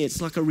to me.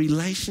 It's like a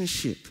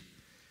relationship.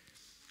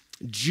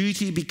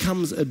 Duty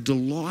becomes a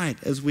delight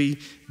as we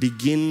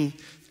begin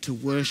to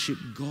worship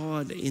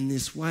God in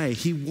this way.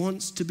 He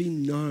wants to be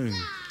known.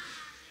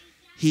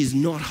 He is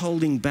not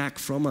holding back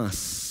from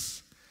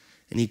us.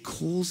 And he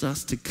calls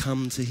us to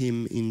come to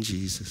him in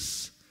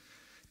Jesus.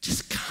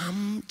 Just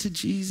come to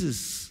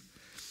Jesus.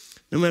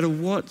 No matter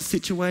what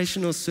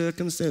situation or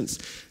circumstance,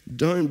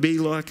 don't be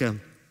like a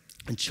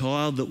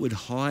child that would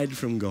hide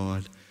from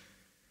God.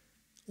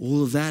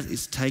 All of that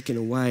is taken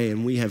away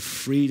and we have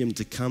freedom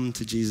to come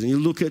to Jesus. And you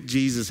look at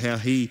Jesus, how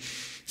he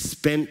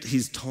spent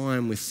his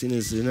time with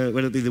sinners. You know,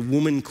 whether it be the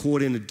woman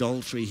caught in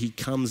adultery, he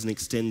comes and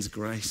extends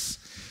grace.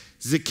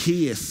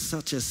 Zacchaeus,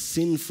 such a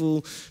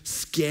sinful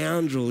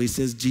scoundrel, he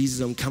says, Zacchaeus,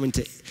 I'm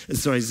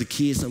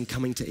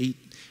coming to eat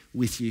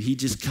with you. He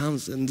just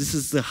comes, and this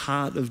is the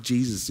heart of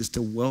Jesus, just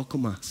to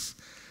welcome us,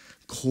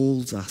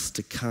 calls us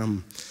to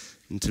come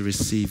and to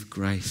receive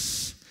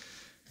grace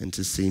and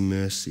to see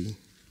mercy.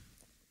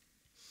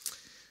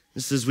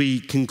 Just as we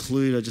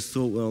conclude, I just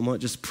thought, well, I might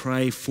just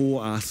pray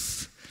for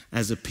us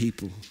as a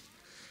people,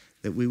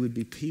 that we would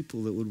be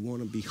people that would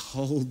want to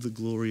behold the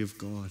glory of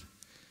God,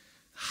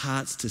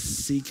 hearts to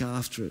seek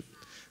after it,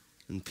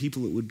 and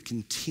people that would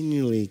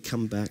continually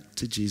come back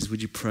to Jesus.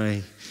 Would you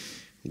pray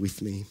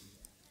with me?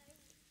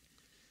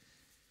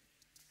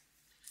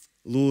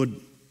 Lord,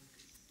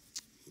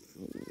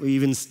 we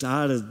even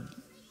started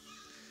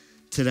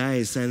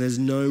today saying there's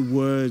no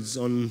words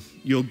on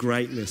your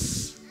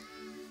greatness.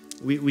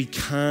 We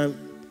can't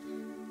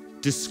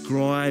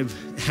describe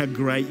how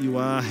great you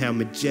are, how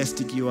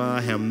majestic you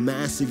are, how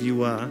massive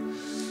you are,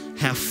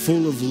 how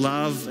full of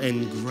love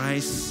and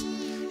grace,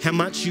 how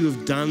much you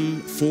have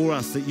done for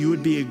us, that you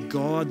would be a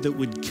God that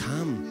would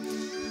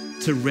come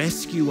to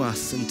rescue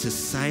us and to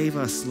save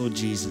us, Lord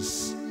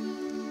Jesus.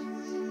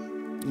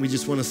 We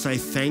just want to say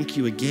thank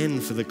you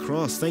again for the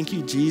cross. Thank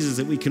you, Jesus,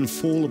 that we can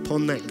fall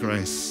upon that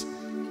grace.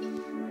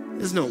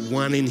 There's not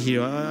one in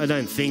here, I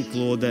don't think,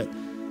 Lord, that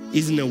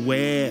isn't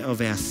aware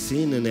of our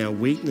sin and our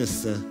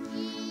weakness,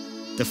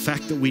 the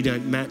fact that we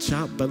don't match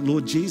up. But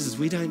Lord Jesus,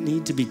 we don't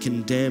need to be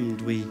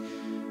condemned.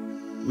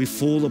 We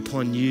fall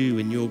upon you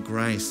and your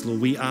grace.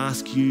 Lord, we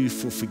ask you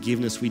for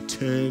forgiveness. We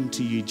turn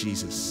to you,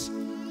 Jesus.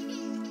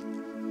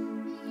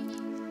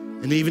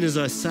 And even as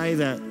I say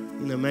that,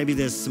 maybe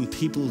there's some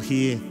people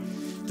here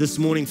this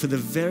morning for the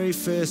very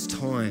first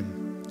time.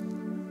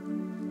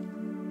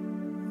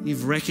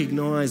 You've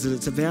recognized that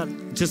it's about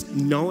just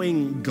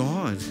knowing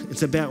God.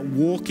 It's about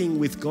walking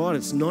with God.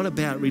 It's not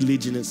about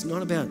religion. It's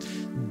not about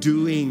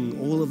doing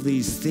all of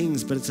these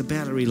things, but it's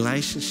about a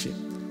relationship.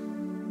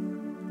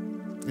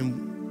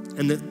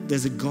 And that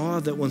there's a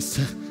God that wants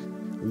to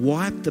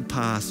wipe the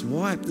past,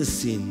 wipe the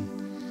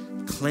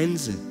sin,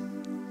 cleanse it.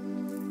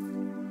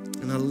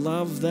 And I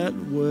love that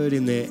word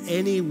in there.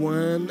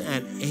 Anyone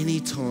at any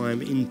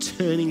time in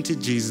turning to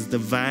Jesus, the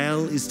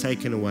veil is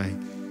taken away.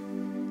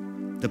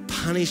 The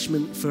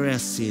punishment for our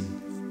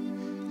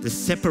sin, the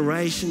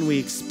separation we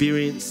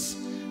experience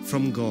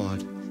from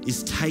God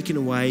is taken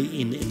away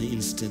in an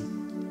instant.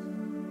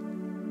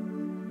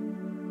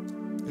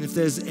 And if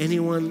there's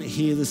anyone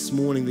here this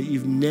morning that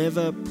you've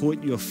never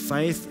put your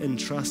faith and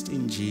trust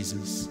in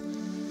Jesus,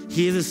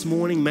 here this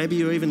morning, maybe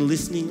you're even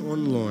listening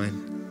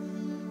online,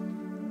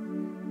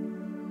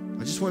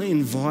 I just want to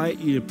invite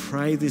you to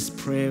pray this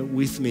prayer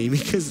with me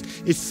because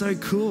it's so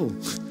cool.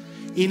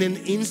 In an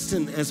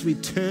instant, as we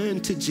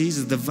turn to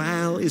Jesus, the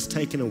veil is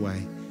taken away.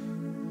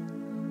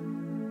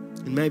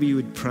 And maybe you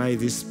would pray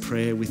this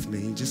prayer with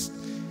me, just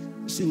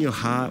in your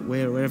heart,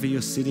 wherever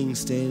you're sitting,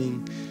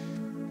 standing,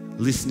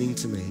 listening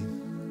to me.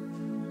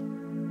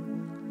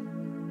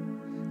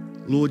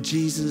 Lord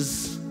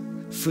Jesus,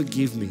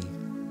 forgive me.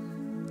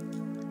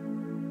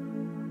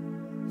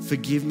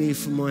 Forgive me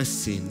for my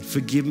sin.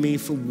 Forgive me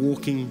for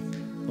walking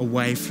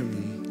away from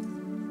you.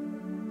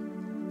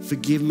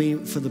 Forgive me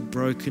for the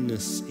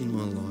brokenness in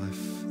my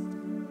life.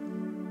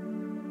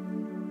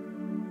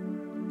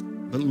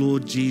 But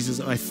Lord Jesus,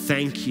 I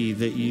thank you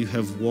that you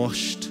have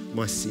washed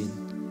my sin.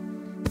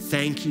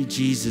 Thank you,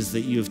 Jesus,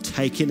 that you have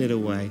taken it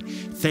away.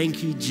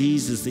 Thank you,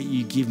 Jesus, that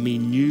you give me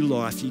new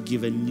life. You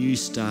give a new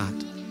start.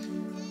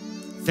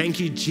 Thank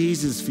you,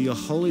 Jesus, for your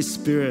Holy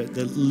Spirit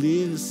that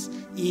lives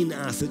in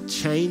us. It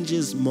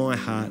changes my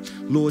heart.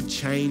 Lord,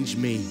 change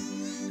me.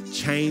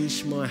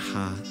 Change my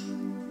heart,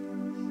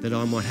 that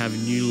I might have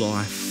new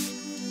life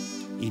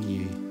in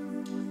you.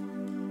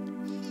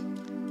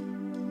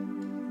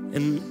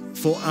 And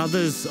for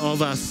others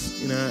of us,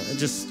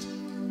 just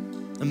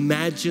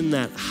imagine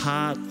that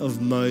heart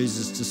of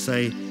Moses to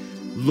say,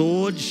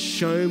 Lord,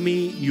 show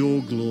me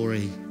your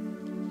glory.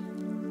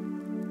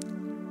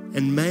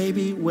 And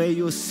maybe where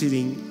you're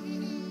sitting,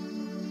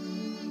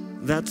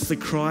 that's the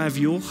cry of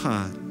your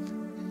heart.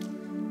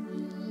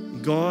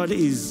 God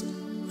is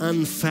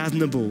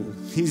unfathomable.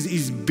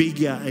 He's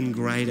bigger and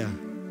greater.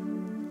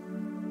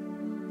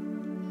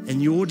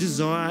 And your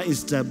desire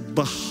is to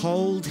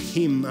behold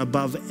him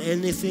above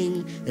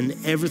anything and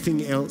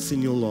everything else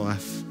in your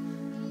life.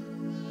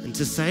 And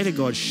to say to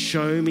God,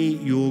 show me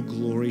your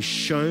glory,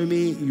 show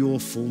me your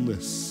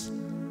fullness.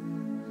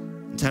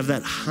 And to have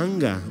that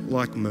hunger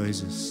like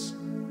Moses.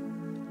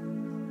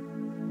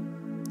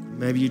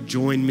 Maybe you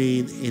join me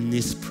in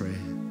this prayer.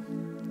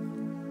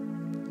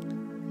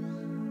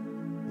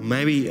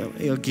 Maybe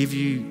I'll give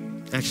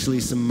you actually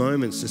some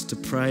moments just to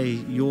pray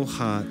your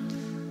heart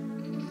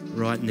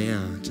right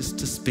now, just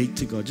to speak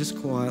to God, just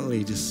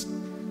quietly, just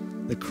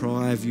the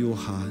cry of your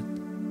heart.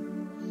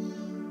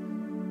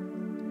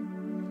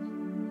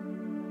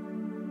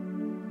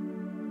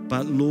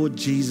 But Lord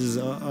Jesus,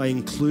 I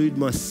include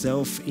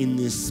myself in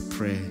this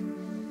prayer.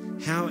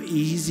 How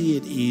easy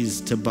it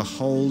is to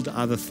behold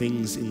other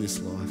things in this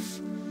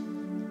life.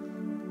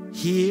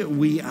 Here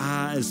we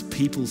are as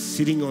people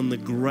sitting on the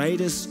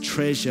greatest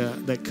treasure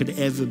that could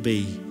ever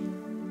be.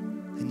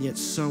 And yet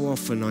so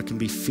often I can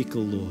be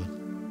fickle, Lord.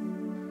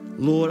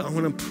 Lord, I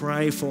want to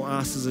pray for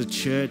us as a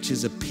church,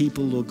 as a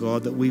people, Lord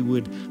God, that we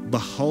would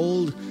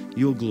behold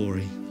your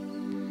glory.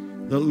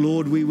 That,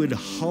 Lord, we would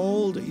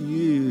hold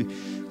you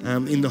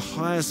in the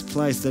highest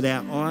place, that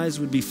our eyes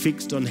would be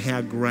fixed on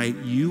how great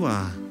you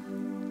are.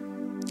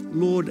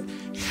 Lord,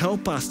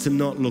 help us to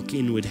not look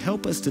inward.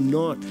 Help us to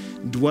not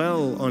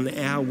dwell on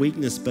our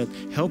weakness, but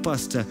help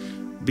us to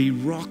be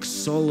rock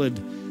solid,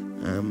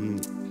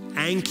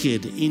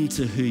 anchored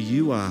into who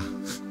you are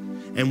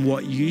and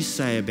what you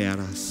say about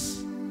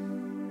us.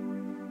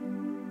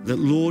 That,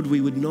 Lord,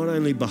 we would not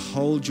only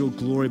behold your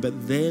glory, but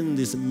then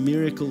this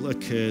miracle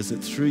occurs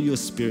that through your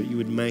Spirit you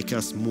would make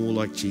us more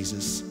like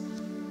Jesus.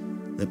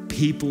 That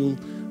people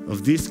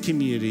of this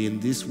community and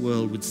this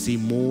world would see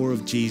more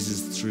of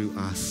Jesus through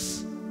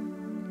us.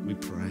 We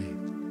pray.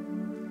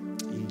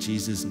 In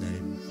Jesus'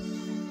 name,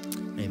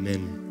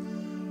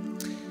 amen.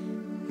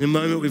 In a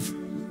moment,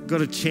 we've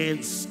got a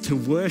chance to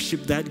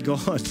worship that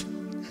God.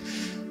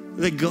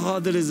 The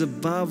God that is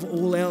above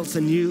all else.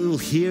 And you will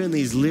hear in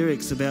these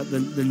lyrics about the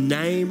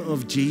name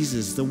of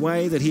Jesus, the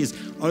way that he has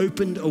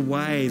opened a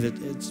way,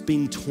 that it's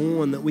been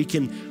torn, that we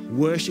can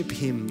worship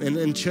him.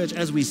 And church,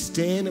 as we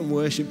stand and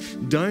worship,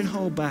 don't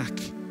hold back.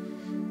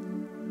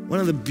 One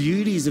of the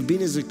beauties of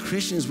being as a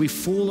Christian is we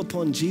fall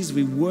upon Jesus,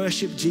 we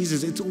worship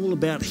Jesus. It's all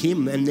about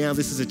him. And now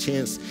this is a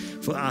chance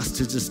for us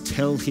to just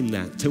tell him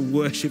that, to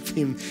worship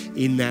him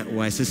in that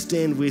way. So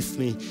stand with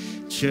me,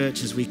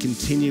 church, as we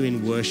continue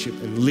in worship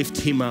and lift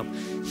him up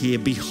here.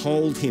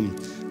 Behold him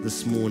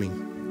this morning.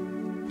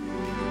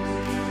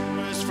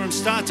 From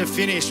start to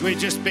finish, we've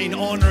just been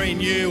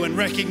honouring you and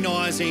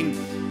recognising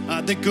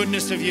the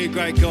goodness of you,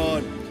 great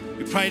God.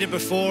 We prayed it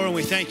before and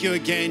we thank you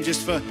again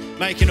just for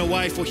making a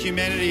way for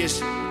humanity,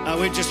 as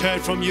we've just heard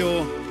from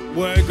your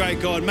word, great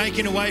God,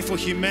 making a way for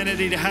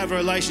humanity to have a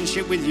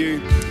relationship with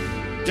you.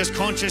 Just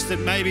conscious that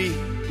maybe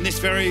in this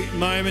very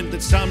moment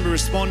that some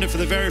responded for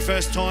the very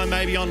first time,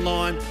 maybe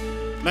online,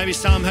 maybe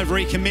some have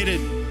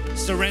recommitted,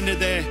 surrendered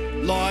their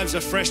lives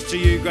afresh to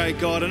you, great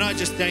God. And I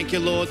just thank you,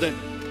 Lord, that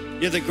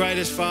you're the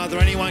greatest Father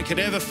anyone could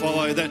ever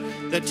follow,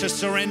 that to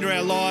surrender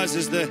our lives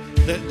is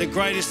the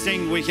greatest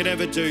thing we could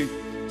ever do,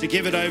 to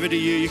give it over to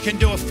you. You can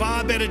do a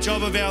far better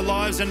job of our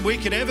lives than we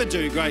could ever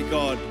do, great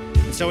God.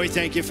 And so we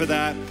thank you for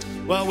that.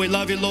 Well, we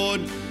love you,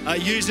 Lord.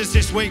 Use us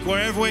this week,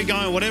 wherever we're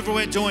going, whatever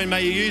we're doing.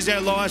 May you use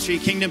our lives for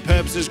your kingdom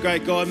purposes,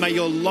 great God. May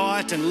your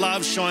light and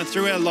love shine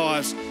through our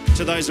lives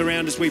to those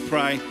around us, we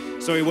pray.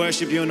 So we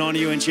worship you and honour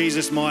you in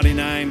Jesus' mighty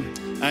name.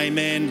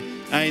 Amen.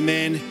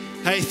 Amen.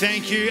 Hey,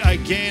 thank you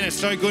again. It's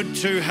so good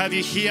to have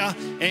you here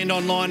and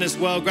online as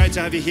well. Great to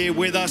have you here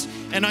with us.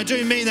 And I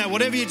do mean that.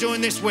 Whatever you're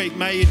doing this week,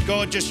 may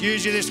God just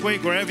use you this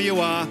week wherever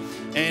you are.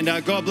 And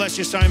God bless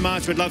you so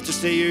much. We'd love to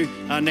see you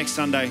next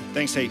Sunday.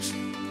 Thanks heaps.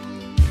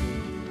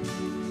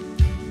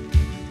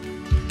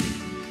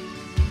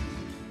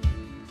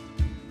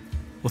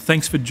 Well,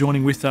 thanks for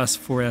joining with us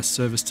for our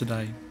service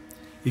today.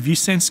 If you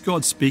sense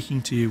God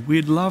speaking to you,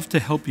 we'd love to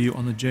help you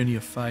on the journey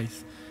of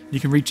faith. You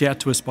can reach out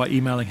to us by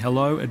emailing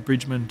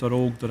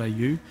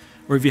hello@bridgeman.org.au,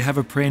 or if you have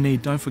a prayer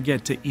need, don't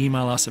forget to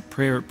email us at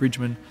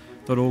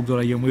prayer@bridgeman.org.au,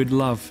 and we'd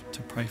love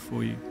to pray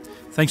for you.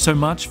 Thanks so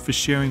much for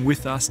sharing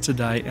with us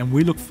today, and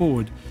we look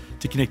forward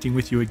to connecting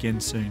with you again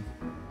soon.